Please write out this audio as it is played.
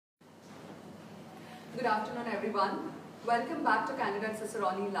Good afternoon, everyone. Welcome back to Candidate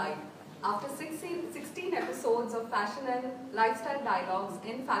Cicerone Live. After 16 episodes of fashion and lifestyle dialogues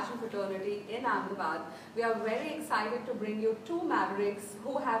in fashion fraternity in Ahmedabad, we are very excited to bring you two mavericks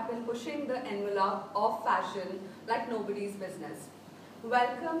who have been pushing the envelope of fashion like nobody's business.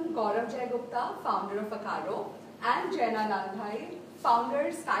 Welcome Gaurav Gupta, founder of Akaaro, and Jaina Lalbhai,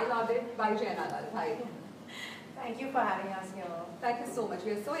 founder Style Audit by Jaina Lalbhai. Thank you for having us here. Thank you so much.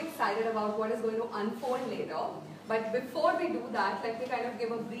 We are so excited about what is going to unfold later. But before we do that, let me kind of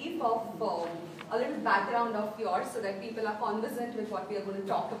give a brief of a little background of yours so that people are conversant with what we are going to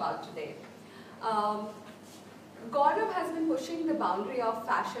talk about today. Gaurav has been pushing the boundary of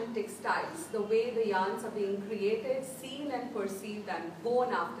fashion textiles, the way the yarns are being created, seen and perceived and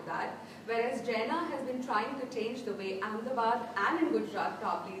worn after that. Whereas Jaina has been trying to change the way Ahmedabad and in Gujarat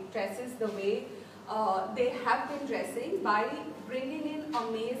probably dresses the way they have been dressing by bringing in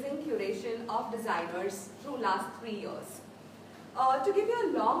amazing curation of designers through last 3 years. To give you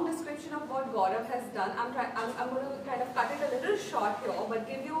a long description of what Gaurav has done, I'm going to kind of cut it a little short here, but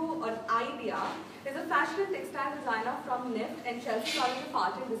give you an idea. He's a fashion and textile designer from NIFT and Chelsea College of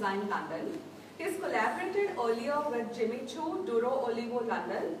Art and Design, London. He's collaborated earlier with Jimmy Choo, Duro Olivo,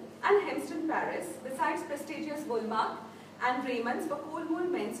 London, and Hemston, Paris, besides prestigious Woolmark and Raymond's for Cool Wool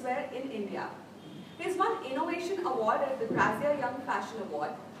menswear in India. He's won Innovation Award at the Grazia Young Fashion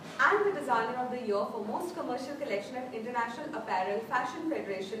Award and the Designer of the Year for Most Commercial Collection at International Apparel Fashion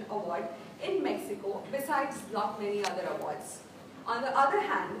Federation Award in Mexico, besides lot many other awards. On the other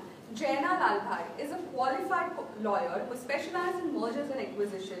hand, Jaina Lalbhai is a qualified lawyer who specialized in mergers and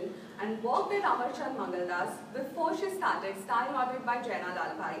acquisition and worked at Amarchand Mangaldas before she started Style Audit by Jaina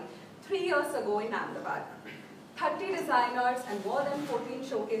Lalbhai 3 years ago in Ahmedabad. 30 designers and more than 14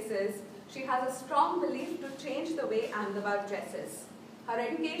 showcases. She has a strong belief to change the way Ahmedabad dresses. Her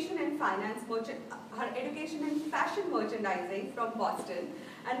education in fashion merchandising from Boston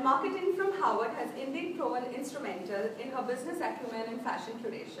and marketing from Harvard has indeed proven instrumental in her business acumen and fashion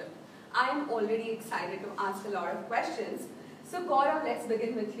curation. I am already excited to ask a lot of questions. So Gaurav, let's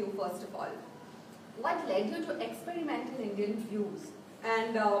begin with you first of all. What led you to experimental Indian views?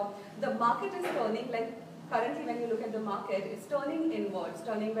 And the market is turning, like currently when you look at the market, it's turning inwards,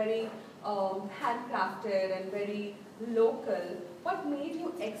 turning very handcrafted and very local. What made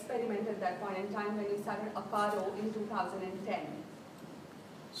you experiment at that point in time when you started Akaaro in 2010?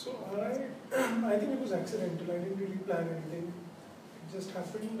 So I think it was accidental. I didn't really plan anything. It just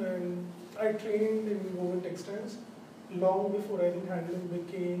happened, and I trained in woven textiles long before I think handloom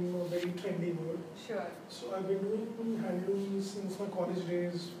became a very trendy word. Sure. So I've been doing handloom since my college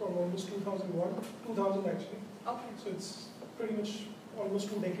days from almost 2000 actually. Okay. So it's pretty much almost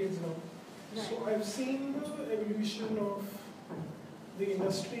 2 decades now. Right. So I've seen the evolution of the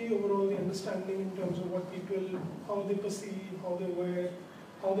industry, overall the understanding in terms of what people, how they perceive, how they wear,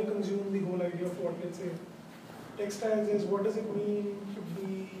 how they consume the whole idea of what, let's say, textiles is, what does it mean to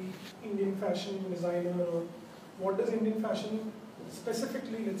be Indian fashion designer, or what does Indian fashion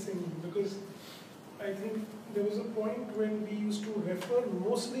specifically, let's say, mean? Because I think there was a point when we used to refer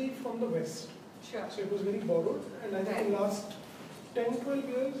mostly from the West. Sure. So it was very borrowed, and I think in the last 10-12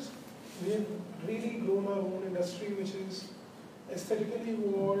 years, we have really grown our own industry, which is aesthetically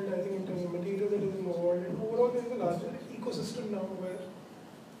evolved, I think in terms of material that is involved, and overall there is a larger ecosystem now where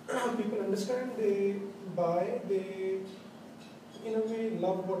people understand, they buy, they in a way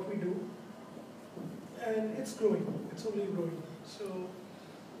love what we do, and it's growing, it's only growing.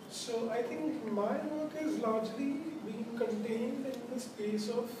 So I think my work is largely being contained in the space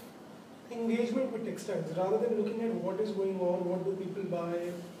of engagement with textiles, rather than looking at what is going on, what do people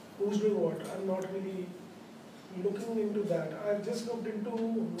buy, who's doing what. I'm not really looking into that. I've just looked into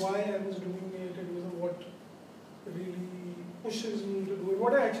why I was doing it and what really pushes me to do it,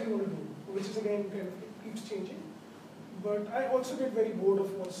 what I actually want to do, which is again kind of keeps changing. But I also get very bored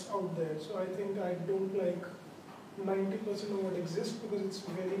of what's out there. So I think I don't like 90% of what exists because it's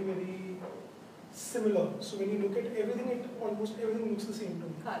very, very similar. So when you look at everything, almost everything looks the same to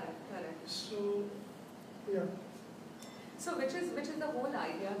me. Correct. So, yeah. So which is the whole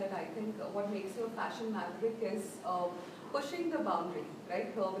idea that I think what makes you a fashion maverick is pushing the boundary,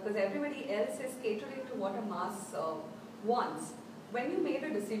 right? Because everybody else is catering to what a mass wants. When you made a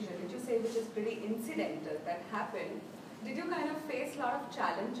decision, did you say, which is pretty incidental, that happened, did you kind of face a lot of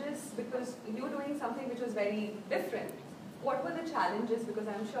challenges because you were doing something which was very different? What were the challenges? Because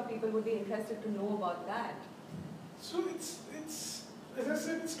I'm sure people would be interested to know about that. So it's as I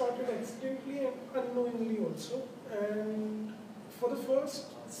said, it started accidentally and unknowingly also. And for the first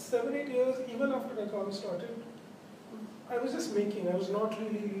 7-8 years, even after Akaaro started, I was just making. I was not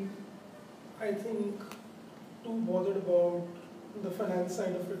really I think, too bothered about the finance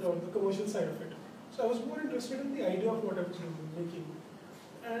side of it or the commercial side of it. So I was more interested in the idea of what I was making.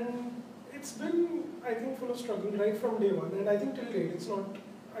 And it's been, I think, full of struggle right from day one. And I think till date, it's not,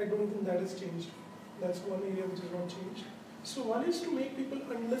 I don't think that has changed. That's one area which has not changed. So one is to make people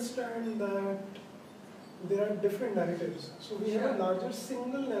understand that there are different narratives. So we have a larger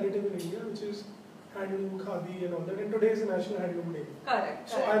single narrative in India, which is handloom, khadi and all that. And today is the National Handloom Day. Correct.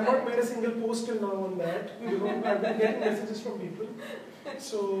 So I've not made a single post till now on that. You know, I've been getting messages from people.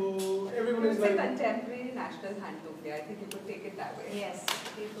 So everyone is like... It's a contemporary National Handloom Day. I think you could take it that way. Yes.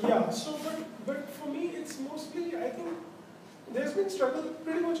 Yeah, so but for me it's mostly, I think, there's been struggle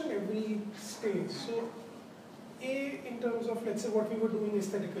pretty much on every stage. So in terms of, let's say, what we were doing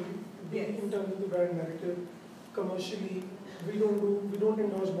aesthetically, in terms of the brand narrative, commercially, we don't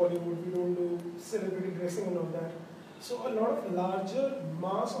endorse Bollywood, we don't do celebrity dressing and all that. So a lot of larger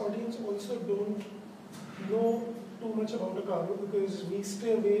mass audience also don't know too much about Akaaro because we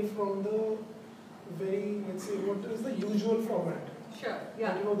stay away from the very, let's say, what is the usual format. Sure,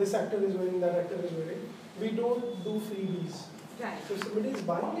 yeah. But, you know, this actor is wearing, that actor is wearing. We don't do freebies. Right. So if somebody is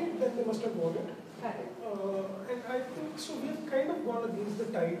buying it, then they must have bought it. Correct. And I think, so we have kind of gone against the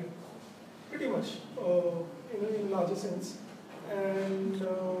tide, pretty much, in a larger sense. And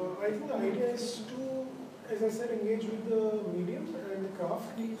I think the idea is to, as I said, engage with the medium and the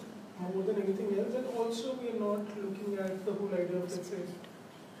craft more than anything else. And also we are not looking at the whole idea of, let's say,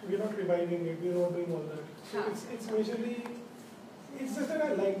 we are not reviving it, we are not doing all that. So it's majorly, it's just that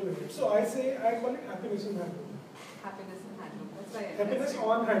I like doing it. So I say, I call it happiness in handloom. Happiness in handloom. That's why Happiness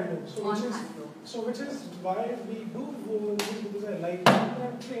on handloom. So which is why we do women's because I like it and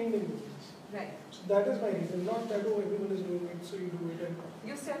I'm trained in women's. Right. So that is my reason. Not that, oh, everyone is doing it, so you do it. And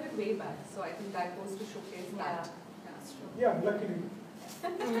you started way back, so I think that goes to showcase that. Yeah, that's true. yeah, luckily.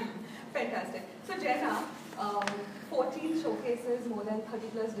 Fantastic. So Jaina, 14 showcases, more than 30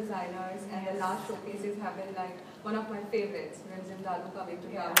 plus designers, and the last showcases have been like one of my favorites. Rimzim Dalu coming to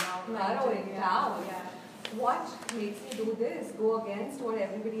town now, Akaaro in town. Yeah. What makes you do this? Go against what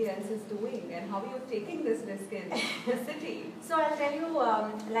everybody else is doing, and how are you taking this risk in the city? So I'll tell you,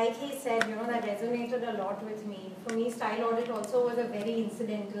 like he said, you know, that resonated a lot with me. For me, style audit also was a very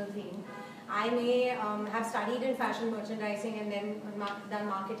incidental thing. I may have studied in fashion merchandising and then done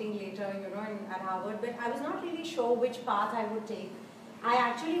marketing later, you know, at Harvard, but I was not really sure which path I would take. I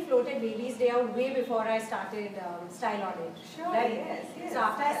actually floated Baby's Day out way before I started style audit. Sure, right? yes. So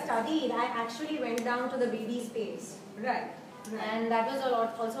after I studied, I actually went down to the baby space. Right. And that was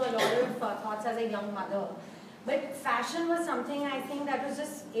also a lot of thoughts as a young mother. But fashion was something I think that was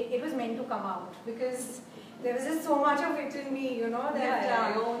just, it was meant to come out because there was just so much of it in me, you know,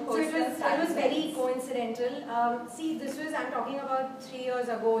 that so it was very coincidental. See, this was, I'm talking about 3 years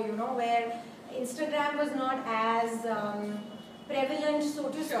ago, you know, where Instagram was not as prevalent, so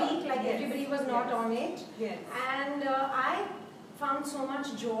to speak, like everybody was not on it. Yes. And I found so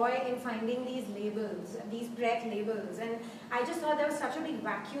much joy in finding these labels, these Pret labels, and I just thought there was such a big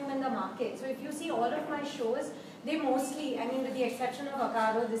vacuum in the market. So if you see all of my shows, they mostly, I mean with the exception of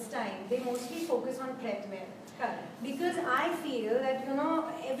Akaaro this time, they mostly focus on Pret wear. Because I feel that, you know,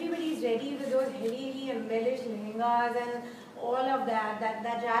 everybody's ready with those heavily embellished lehengas and all of that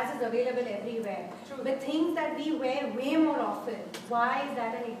jazz is available everywhere. True. But things that we wear way more often, why is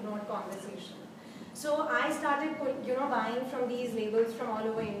that an ignored conversation? So I started, you know, buying from these labels from all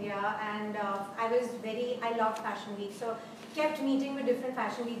over India, and I loved Fashion Week, so kept meeting with different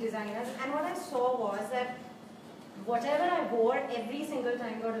Fashion Week designers, and what I saw was that whatever I wore every single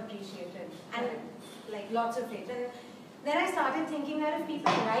time got appreciated, and like lots of it. And then I started thinking that if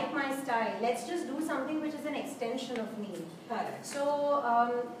people like my style, let's just do something which is an extension of me. Correct.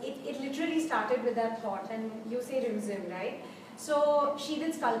 So it literally started with that thought, and you say Rimzim, right? So she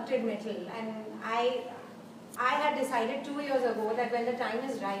did sculpted metal, and I had decided 2 years ago that when the time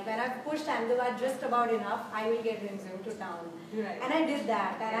is right, when I've pushed Ahmedabad just about enough, I will get Rimzim to town. Right. And I did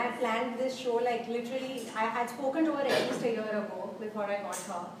that, and I planned this show like literally, I had spoken to her at least a year ago before I got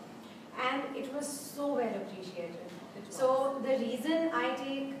her. And it was so well appreciated. So the reason I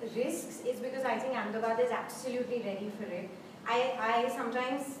take risks is because I think Ahmedabad is absolutely ready for it. I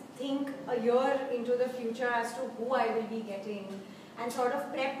sometimes think a year into the future as to who I will be getting and sort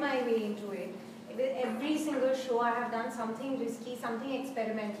of prep my way into it. With every single show I have done something risky, something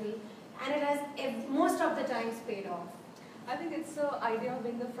experimental, and it has most of the times paid off. I think it's the idea of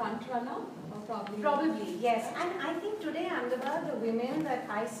being the front runner, or probably. Probably, yes. And I think today Ahmedabad, the women that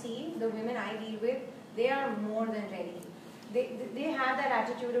I see, the women I deal with, they are more than ready. They have that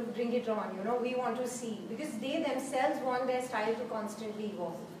attitude of bring it on, you know, we want to see. Because they themselves want their style to constantly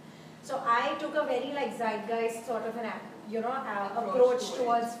evolve. So I took a very like zeitgeist sort of an approach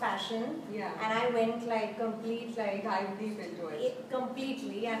towards fashion, and I went like complete like dive deep into it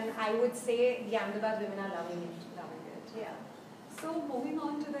completely, and I would say the Ahmedabad women are loving it. Yeah. So moving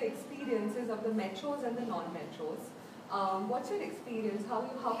on to the experiences of the metros and the non-metros, what's your experience?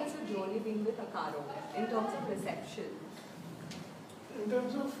 How has your journey been with Akaaro in terms of reception? In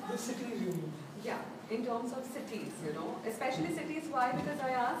terms of the cities, you mean? Yeah, in terms of cities, especially cities. Why? Because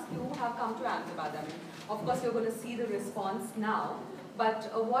I asked, you have come to Ahmedabad. I mean, of course, you're going to see the response now. But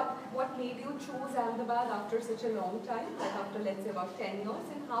what made you choose Ahmedabad after such a long time, like after let's say about 10 years,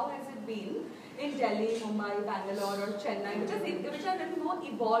 and how has it been in Delhi, Mumbai, Bangalore, or Chennai, which are little more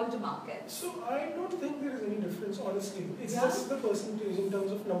evolved markets? So I don't think there is any difference, honestly. It's just the percentage in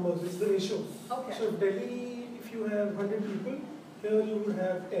terms of numbers. It's the ratio. Okay. So Delhi, if you have 100 people, here you would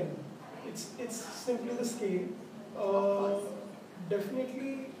have 10. It's simply the scale.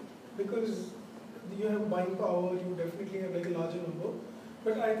 Definitely, because you have buying power, you definitely have like a larger number.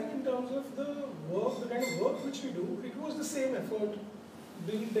 But I think in terms of the work, the kind of work which we do, it was the same effort.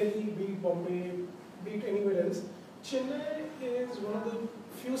 Be it Delhi, be it Bombay, be it anywhere else. Chennai is one of the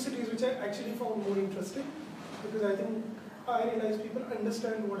few cities which I actually found more interesting, because I think I realize people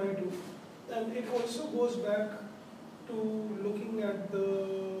understand what I do. And it also goes back to looking at the,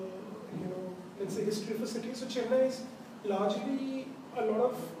 let's say history of a city. So Chennai is largely a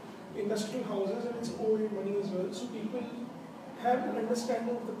lot of industrial houses and it's old money as well. So people have an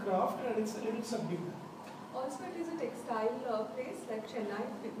understanding of the craft and it's a little subdued. Also, it is a textile place like Chennai.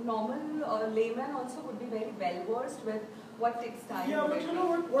 Normal layman also would be very well versed with what textile. Yeah, but you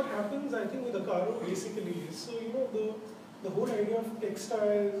know what happens, I think, with Akaaro basically is, so the whole idea of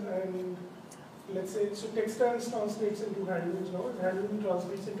textiles and let's say, so textiles translates into handlooms now, and handloom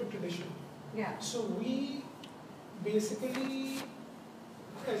translates into tradition. Yeah. So we basically,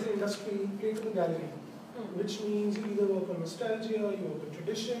 as an industry, play to the gallery, which means you either work on nostalgia, you work on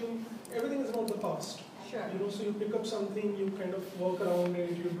tradition, everything is about the past. Sure. So you pick up something, you kind of work around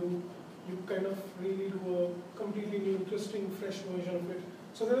it, you kind of really do a completely new, interesting, fresh version of it.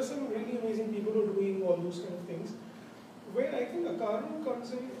 So there are some really amazing people who are doing all those kind of things. Where I think Akaaro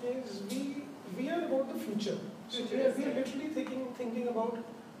comes in is we are about the future. So we are literally thinking about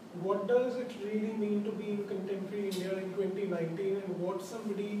what does it really mean to be in contemporary India in 2019 and what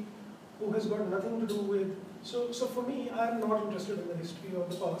somebody who has got nothing to do with. So for me, I am not interested in the history of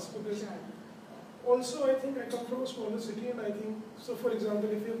the past, because also I think I come from a smaller city, and I think, so for example,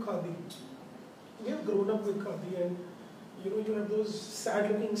 if you have khadi, we have grown up with khadi, and you have those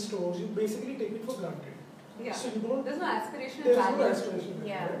sad looking stores, you basically take it for granted. Yeah. So there's no aspiration. There's no aspiration.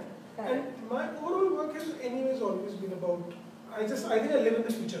 Yeah. Right? And my overall work has anyways always been about, I think I live in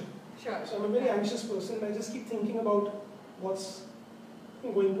the future. Sure. So I'm a very anxious person, and I just keep thinking about what's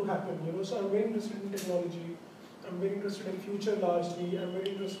going to happen, So I'm very interested in technology, I'm very interested in future largely, I'm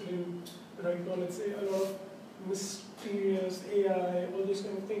very interested in, right now, let's say, a lot of mysterious AI, all those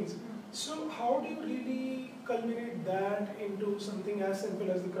kind of things. So how do you really culminate that into something as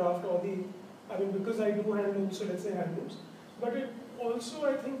simple as the craft or because I do handlooms, so let's say handlooms, but it also,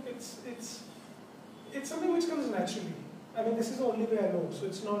 I think it's something which comes naturally. This is the only way I know, so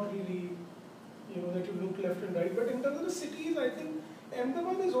it's not really, that you look left and right. But in terms of the cities, I think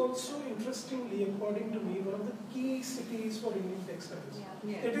Ahmedabad is also, interestingly, according to me, one of the key cities for Indian textiles.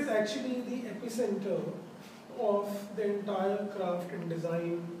 Yeah. Yes. It is actually the epicenter of the entire craft and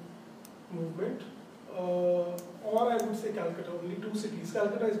design movement. Or I would say Calcutta, only two cities.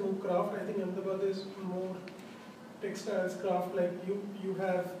 Calcutta is more craft, I think Ahmedabad is more textiles, craft, like you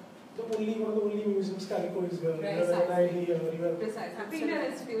have one of the only museums, Calico is here, you have an idea, you have... Precisely. Premier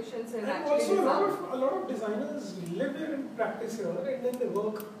institutions and also a lot of designers live here and practice here, and then they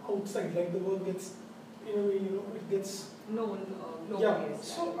work outside, like the work gets, it gets... known globally. Yeah,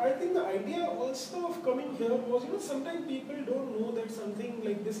 so I think the idea also of coming here was, sometimes people don't know that something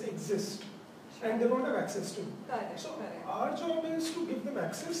like this exists. And they don't have access to. Correct. So our job is to give them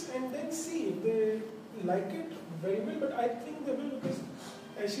access and then see if they like it very well. But I think they will, because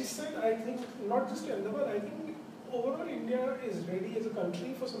as she said, I think not just Ahmedabad, I think overall India is ready as a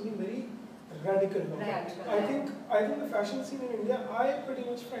country for something very radical now. I think the fashion scene in India, I pretty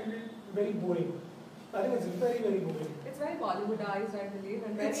much find it very boring. I think it's very, very boring. It's very Bollywoodized, I believe,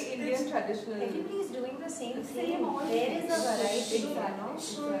 and very Indian traditional. Everybody is doing the same thing. There is a variety.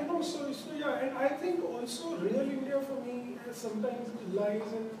 So yeah, and I think also real India for me sometimes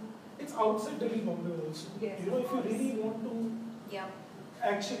lies in, it's outside Delhi, Bombay also. Yes, if you really want to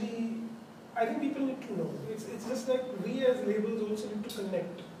actually, I think people need to know. It's just like we as labels also need to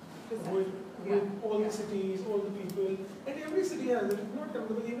connect with with all the cities, all the people, and every city has it. Not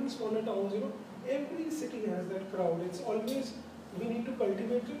even smaller towns, every city has that crowd. It's always we need to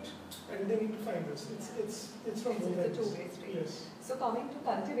cultivate it, and they need to find us. It's from both ends. It's a two-way street. Yes. So coming to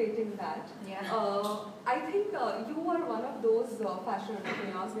cultivating that, Yeah. I think you are one of those fashion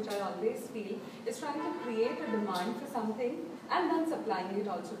entrepreneurs which I always feel is trying to create a demand for something and then supplying it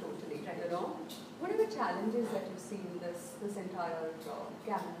also totally. What are the challenges that you see in this entire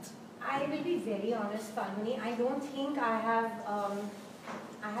gamut? I will be very honest, Falguni. I don't think I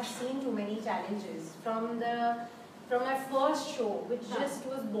have seen too many challenges from my first show, which just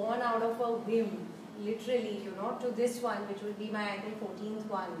was born out of a whim, literally, to this one, which will be my, I think, 14th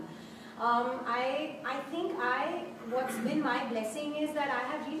one. I think what's been my blessing is that I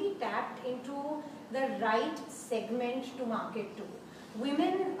have really tapped into the right segment to market to.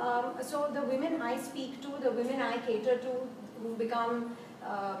 Women, so the women I speak to, the women I cater to, who become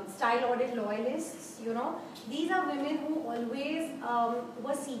style audit loyalists, these are women who always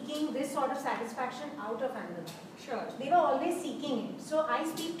were seeking this sort of satisfaction out of Ahmedabad. Sure. They were always seeking it. So I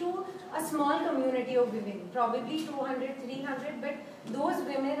speak to a small community of women, probably 200, 300, but those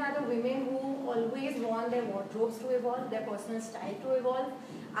women are the women who always want their wardrobes to evolve, their personal style to evolve.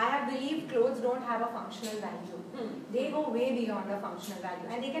 I have believed clothes don't have a functional value. They go way beyond a functional value,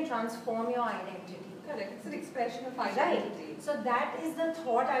 and they can transform your identity. Correct. It's an expression of identity. Right. So that is the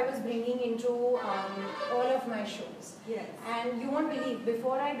thought I was bringing into all of my shows. Yes. And you won't believe,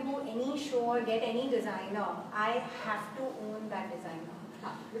 before I do any show or get any designer, I have to own that designer.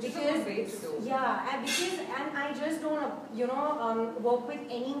 Which is a good way to do. Yeah, and I just don't, work with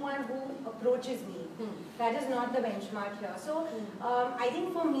anyone who approaches me. That is not the benchmark here. So I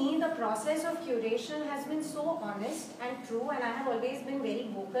think for me, the process of curation has been so honest and true, and I have always been very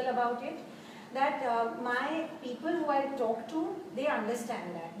vocal about it, that my people who I talk to, they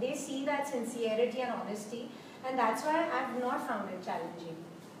understand that. They see that sincerity and honesty, and that's why I've not found it challenging.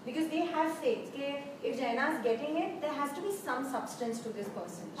 Because they have faith. If Jaina is getting it, there has to be some substance to this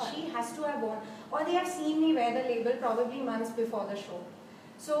person. She has to have worn, or they have seen me wear the label probably months before the show.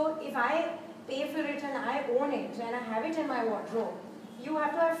 So if I pay for it and I own it and I have it in my wardrobe, you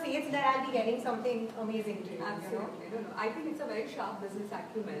have to have faith that I'll be getting something amazing to you. Absolutely. No. I think it's a very sharp business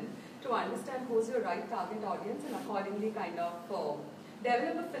acumen to understand who's your right target audience and accordingly kind of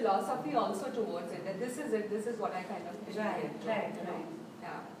develop a philosophy also towards it, that this is what I kind of Right.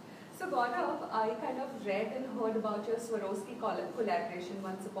 Yeah. So Gaurav, I kind of read and heard about your Swarovski collaboration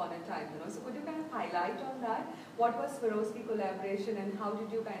once upon a time, So could you kind of highlight on that? What was Swarovski collaboration and how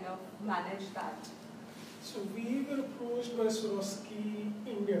did you kind of manage that? So we were approached by Swarovski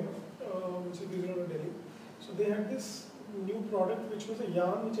India, which is based out of Delhi. So they had this new product which was a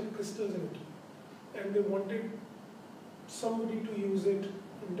yarn which had crystals in it. And they wanted somebody to use it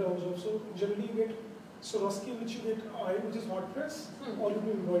in terms of, so generally you get Swarovski which you get iron, which is hot press, or you do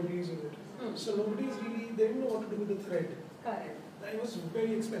embroideries with it. So they didn't know what to do with the thread. Correct. It was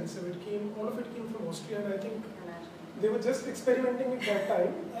very expensive. All of it came from Austria, and I think they were just experimenting at that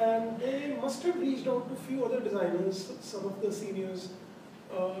time, and they must have reached out to a few other designers, some of the seniors,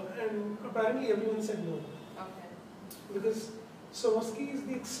 and apparently everyone said no. Okay. Because Swarovski is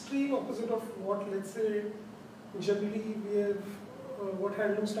the extreme opposite of what, let's say, generally we have, what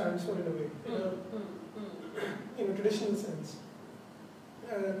handloom stands for in a way, in a traditional sense.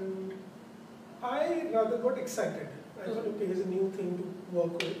 And I rather got excited. I thought, okay, here's a new thing to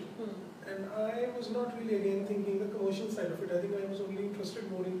work with. And I was not really again thinking the commercial side of it. I think I was only interested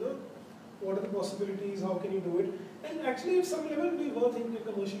more in what are the possibilities, how can you do it. And actually at some level we were thinking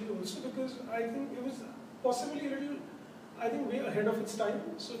commercially also, because I think it was possibly a little, way ahead of its time.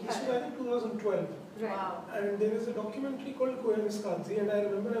 So this was, I think, 2012. Wow. And there is a documentary called Koya Miskazi, and I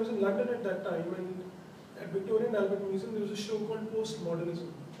remember I was in London at that time, and at Victoria and Albert Museum there was a show called Postmodernism.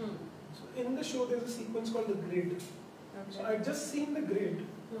 So in the show there's a sequence called The Grid. Okay. So I'd just seen The Grid,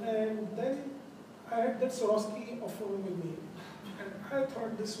 and then I had that Swarovski offering with me, and I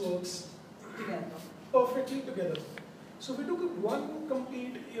thought this works perfectly together. So we took one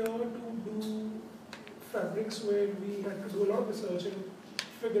complete year to do fabrics where we had to do a lot of research and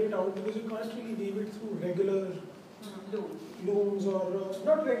figure it out, because you can't really weave it through regular looms or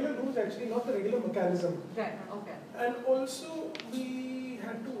not regular looms, actually, not the regular mechanism. Right. Okay. And also we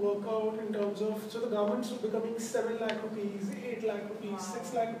had to work out in terms of, so the garments were becoming 7 lakh rupees, 8 lakh rupees,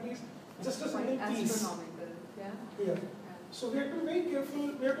 6 lakh rupees, just a single piece. Astronomical. Yeah. So we had to be very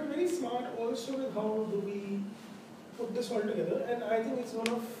careful, we had to be very smart also with how do we put this all together, and I think it's one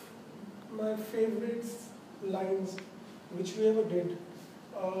of my favorite lines which we ever did.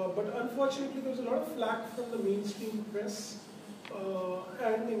 But unfortunately there was a lot of flack from the mainstream press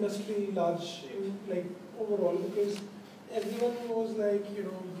and industry large in like overall, because everyone was like,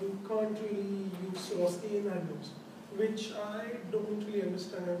 you can't really use Swarovski in handlooms, which I don't really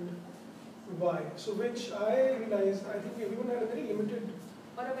understand why. So which I realized, I think everyone had a very limited,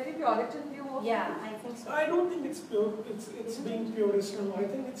 or a very Puritan view of Yeah, I think so. I don't think it's pure. It's being purist. No, I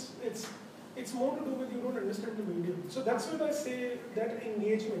think it's more to do with you don't understand the medium. So that's what I say, that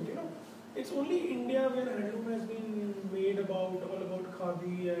engagement. It's only India where handloom has been made all about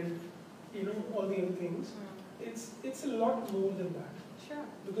khadi and all the other things. It's a lot more than that. Sure.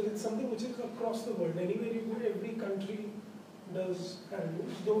 Because it's something which is across the world. Anywhere you go, every country does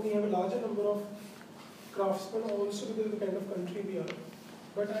handlooms. Though we have a larger number of craftsmen also because of the kind of country we are.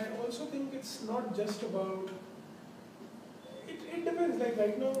 But I also think it's not just about, it depends, like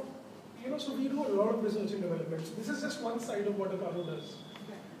right now, so we do a lot of research and development. So this is just one side of what Akaaro does.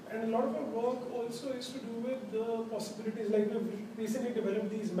 And a lot of our work also is to do with the possibilities, like we've recently developed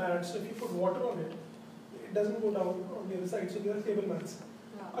these mats, so if you put water on it, it doesn't go down on the other side, so they are table mats.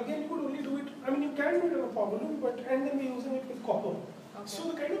 Yeah. Again, you could only do it, you can do it on a power loom, and then we're using it with copper. Okay. So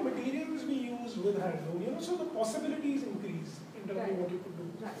the kind of materials we use with handloom, so the possibilities increase in terms of what you could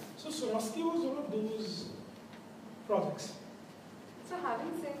do. Right. So Swarovski was one of those projects. So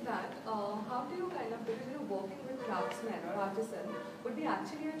having said that, how do you because working with craftsmen or artisans would be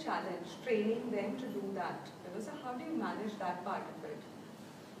actually a challenge, training them to do that. So how do you manage that part of it?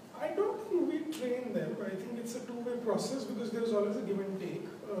 I don't think we train them. I think it's a two-way process because there's always a give and take.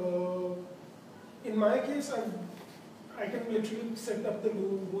 In my case, I can literally set up the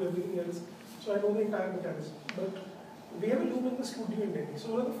loom, do everything else. So I know the entire mechanism. But we have a loom in the studio in Delhi.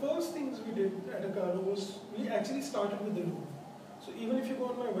 So one of the first things we did at Akaaro was we actually started with the loom. So even if you go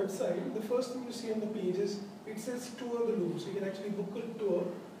on my website, the first thing you see on the page is it says tour the loom. So you can actually book a tour.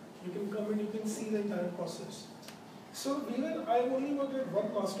 You can come and you can see the entire process. So I've only worked with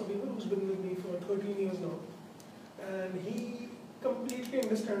one master weaver who's been with me for 13 years now. And he completely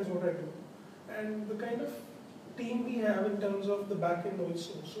understands what I do. And the kind of team we have in terms of the back end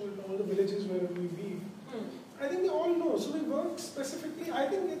also. So in all the villages where we weave, I think they all know. So we work specifically, I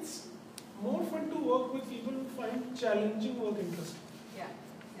think it's more fun to work with people who find challenging work interesting. Yeah.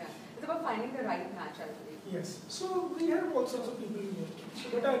 It's about finding the right match, I believe. Yes. So we have all sorts of people we work with. So,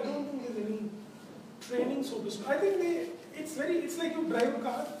 but I don't think there's any training, so to speak. I think it's like you drive a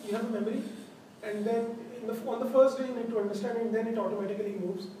car, you have a memory, and then on the first day you need to understand it, and then it automatically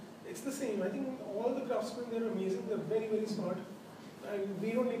moves. It's the same. I think all the craftsmen, they're amazing, they're very, very smart, and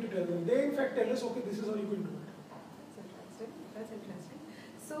we don't need to tell them. They in fact tell us, okay, this is how you can do it. That's interesting.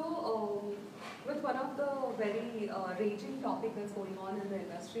 So, with one of the very raging topic that's going on in the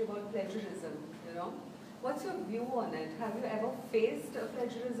industry about plagiarism, what's your view on it? Have you ever faced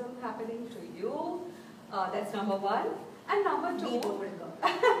plagiarism happening to you? That's number one. And number two,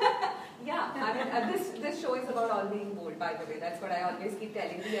 yeah, this show is about all being bold, by the way. That's what I always keep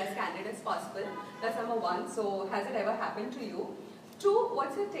telling you, as candid as possible. That's number one. So, has it ever happened to you? Two,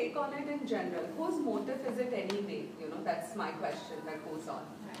 what's your take on it in general? Whose motive is it anyway? That's my question that goes on.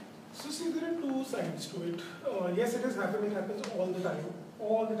 So see, there are two sides to it. Yes, it has happened. It happens all the time.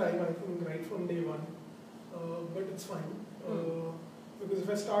 All the time, I think, right from day one. But it's fine. Because if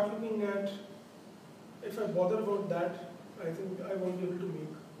I start looking at, if I bother about that, I think I won't be able to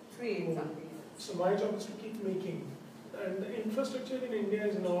create more. something. So my job is to keep making. And the infrastructure in India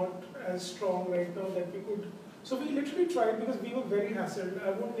is not as strong right now that we could. So we literally tried because we were very hassled.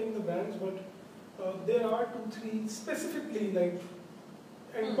 I won't name the brands, but there are 2-3 specifically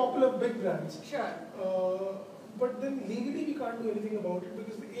and popular big brands. Sure. But then legally we can't do anything about it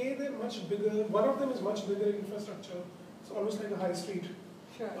because they're much bigger. One of them is much bigger in infrastructure. It's almost like a high street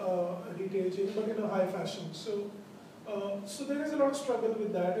retail chain, but in a high fashion. So there is a lot of struggle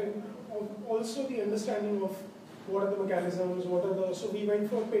with that, and also the understanding of what are the mechanisms, so we went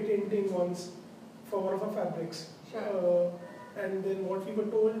for patenting once for one of our fabrics. Sure. And then what we were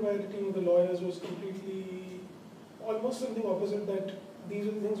told by the team of the lawyers was completely, almost something opposite, that these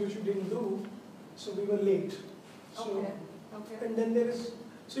are the things which you didn't do, so we were late. So, okay. And then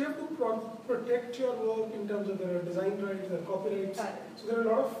so you have to protect your work in terms of there are design rights, there are copyrights. So there are a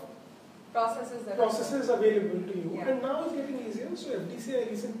lot of processes available to you. Yeah. And now it's getting easier. So FDCI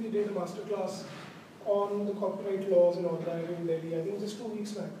recently did a masterclass on the copyright laws and all that in Delhi, I think just 2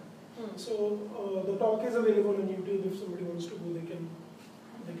 weeks back. So the talk is available on YouTube. If somebody wants to go,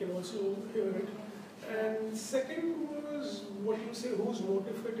 they can also hear it. And second was what you say, whose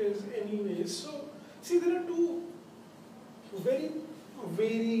motive it is anyways. So see, there are two very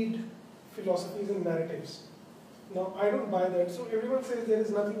varied philosophies and narratives. Now I don't buy that. So everyone says there is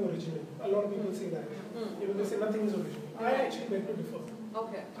nothing original. A lot of people say that. They say nothing is original. I actually beg to differ.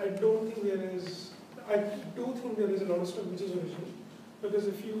 Okay. I don't think there is, I do think there is a lot of stuff which is original. Because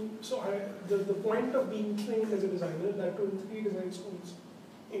if you, the point of being trained as a designer, that too in 3 design schools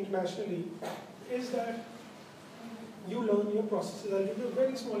internationally, is that you learn your processes. I'll give you a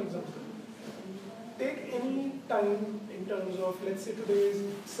very small example. Take any time in terms of, let's say today is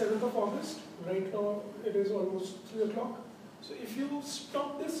 7th of August, right now it is almost 3 o'clock. So if you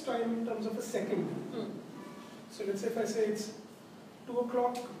stop this time in terms of a second, so let's say if I say it's 2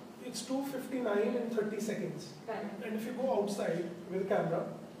 o'clock, it's 2:59 and 30 seconds. And if you go outside with a camera,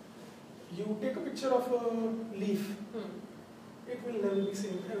 you take a picture of a leaf, it will never be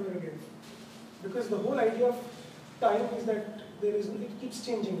seen ever again. Because the whole idea of time is that it keeps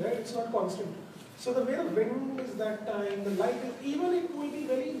changing, right? It's not constant. So the way the wind is that time, the light, even it will be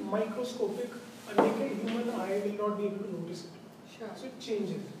very microscopic, a naked human eye will not be able to notice it. Sure. So it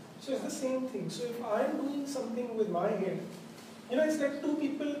changes. So it's the same thing. So if I'm doing something with my head, it's like 2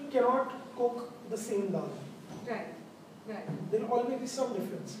 people cannot cook the same dal. Right. There will always be some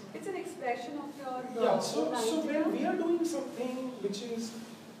difference. It's an expression of your So when we are doing something which is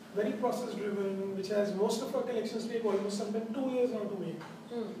very process driven, which has most of our collections take almost sometimes 2 years now to make.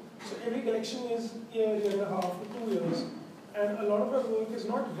 So every collection is year and a half to 2 years. And a lot of our work is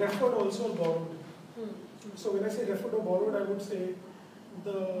not referred also or borrowed. So when I say referred or borrowed, I would say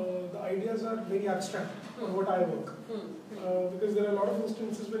the ideas are very abstract on what I work. Because there are a lot of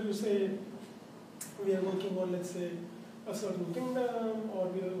instances where you say, we are working on, let's say, a certain kingdom, or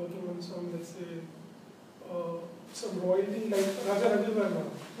we are working on some, let's say, some royalty like Raja Ravi Verma.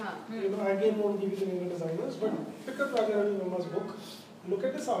 I again won't give you the name of designers, but pick up Raja Ravi Verma's book, look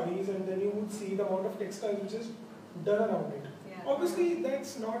at the sarees, and then you would see the amount of textile which is done around it. Obviously,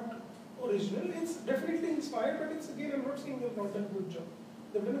 that's not original. It's definitely inspired, but it's again, I'm not saying they've not done a good job.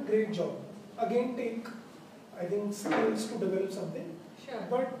 They've done a great job. Again, take, I think, skills to develop something. Sure.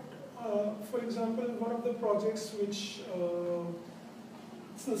 But for example, one of the projects which,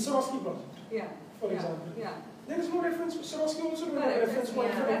 it's the Swarovski project, for example. There is no reference, Swarovski also doesn't have a reference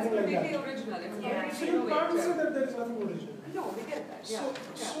point for anything like that. That's completely original. It's So you can't say that there is nothing original. No, we get that.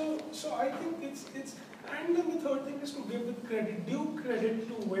 So I think it's, and then the third thing is to give the credit, due credit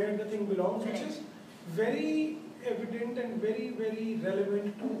to where the thing belongs, which is very evident and very, very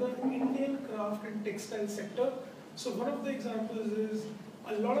relevant to the Indian craft and textile sector. So one of the examples is,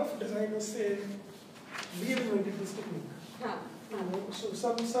 a lot of designers say, we have invented this technique. So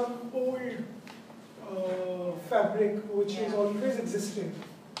some old fabric which has always existed,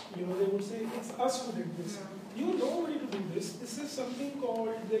 they would say, it's us who did this. You know nobody to do this. This is something called,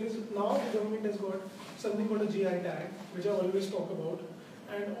 now the government has got something called a GI tag, which I always talk about.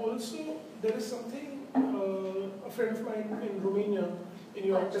 And also, there is something, a friend of mine in Romania, in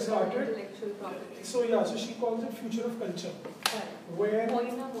Europe, started. Intellectual property. So she calls it Future of Culture. Where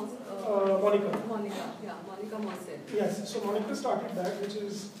Monica. Monica Mosin. Yes, so Monica started that, which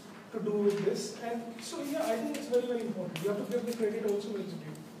is to do with this. And so I think it's very, very important. You have to give the credit also where it's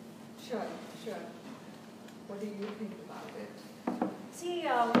due. Sure. What do you think about it? See,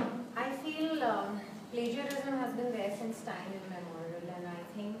 I feel plagiarism has been there since time immemorial, and I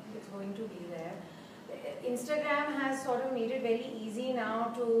think it's going to be there. Instagram has sort of made it very easy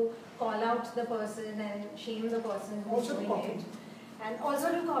now to call out the person and shame the person who's Also doing it. And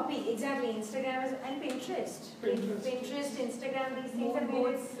also to copy, exactly. Instagram is, and Pinterest, Instagram, these things have made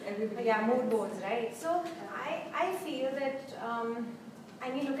it, mood boards, right? So I feel that,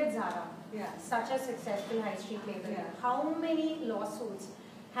 look at Zara. Such a successful high street label. How many lawsuits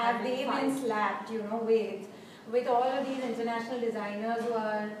have they been slapped, with all of these international designers who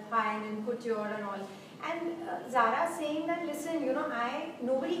are high-end and couture and all. And Zara saying that, listen,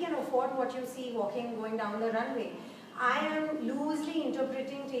 nobody can afford what you see going down the runway. I am loosely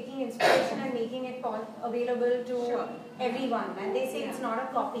interpreting, taking inspiration and making it available to everyone. And they say it's not a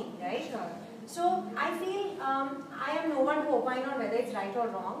copy, right? So I feel I am no one to opine on whether it's right or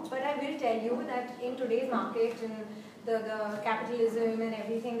wrong, but I will tell you that in today's market, in the capitalism and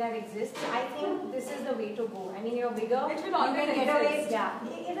everything that exists, I think this is the way to go. You're bigger, it will always you can get away.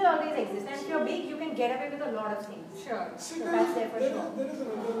 It will always exist. And if you're big, you can get away with a lot of things. See, so that's there for sure. There is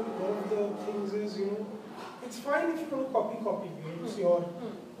another one of the things is, it's fine if you don't copy. It's your,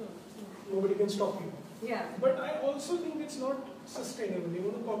 nobody can stop you. But I also think it's not sustainable. You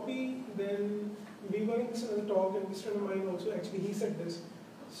want to copy, then we were in this other talk, and this friend of mine also, actually, he said this.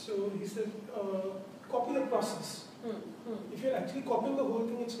 So he said, copy the process. If you're actually copying the whole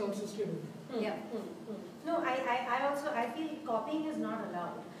thing, it's not sustainable. No, I feel copying is not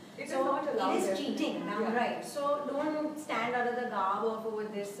allowed. It is So not allowed. it is cheating, I'm Yeah. right. So don't stand under the garb of over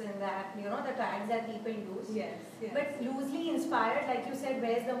this and that, you know, the tags that people use. Yes, yes. But loosely inspired, like you said,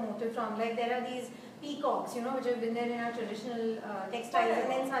 where's the motive from? Like there are these peacocks, you know, which have been there in our traditional textiles, and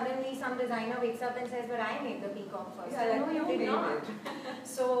then suddenly some designer wakes up and says, "But I made the peacock first." Yeah, No, you did not.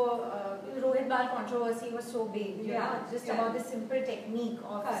 So Rohit Bal controversy was so big, you know, just about the simple technique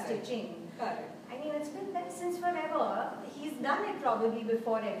of stitching. Correct. I mean, it's been there since forever. He's done it probably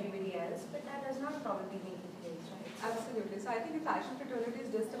before everybody else, but that does not probably make it his, right? Absolutely. So I think the fashion fraternity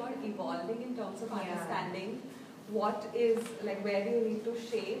is just about evolving in terms of Yeah. understanding what is, like, where do you need to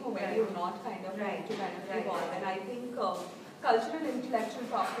shame or where do you not kind of need to kind of evolve. And I think cultural intellectual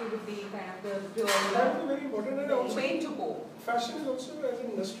property would be kind of the That real is very important. And also, way to go. fashion is also, as an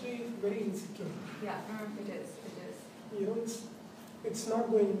industry, very insecure. Yeah, it is. It is. You know, it's not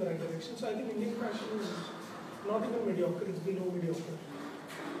going in the right direction. So I think Indian fashion is not even mediocre, it's below mediocre.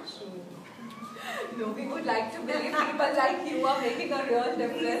 So No, we would like to believe people like you are making a real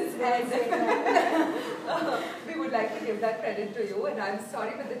difference, and we would like to give that credit to you. And I'm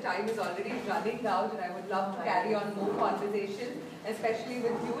sorry, but the time is already running out, and I would love to carry on more conversation, especially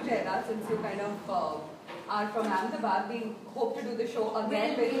with you, Jaina, since you kind of are from Ahmedabad. We hope to do the show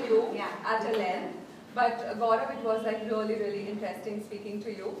again with you at a length. But Gaurav, it was like really, really interesting speaking to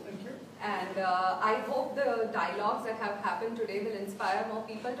you. thank you. And I hope the dialogues that have happened today will inspire more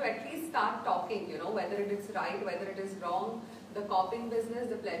people to at least start talking, you know, whether it is right, whether it is wrong, the copying business,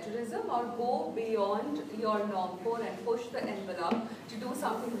 the plagiarism, or go beyond your norm code and push the envelope to do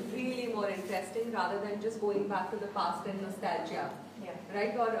something really more interesting rather than just going back to the past and nostalgia. Yeah.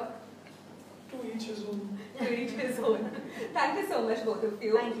 Right, Gaurav? To each his own. To each his own. Thank you so much, both of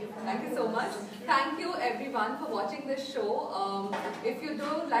you. Thank you. Thank you so much. Thank you everyone for watching this show. If you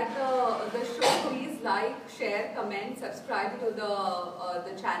do like the show, please like, share, comment, subscribe to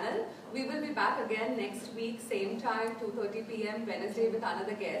the channel. We will be back again next week, same time, 2:30 p.m. Wednesday with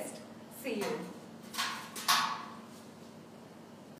another guest. See you.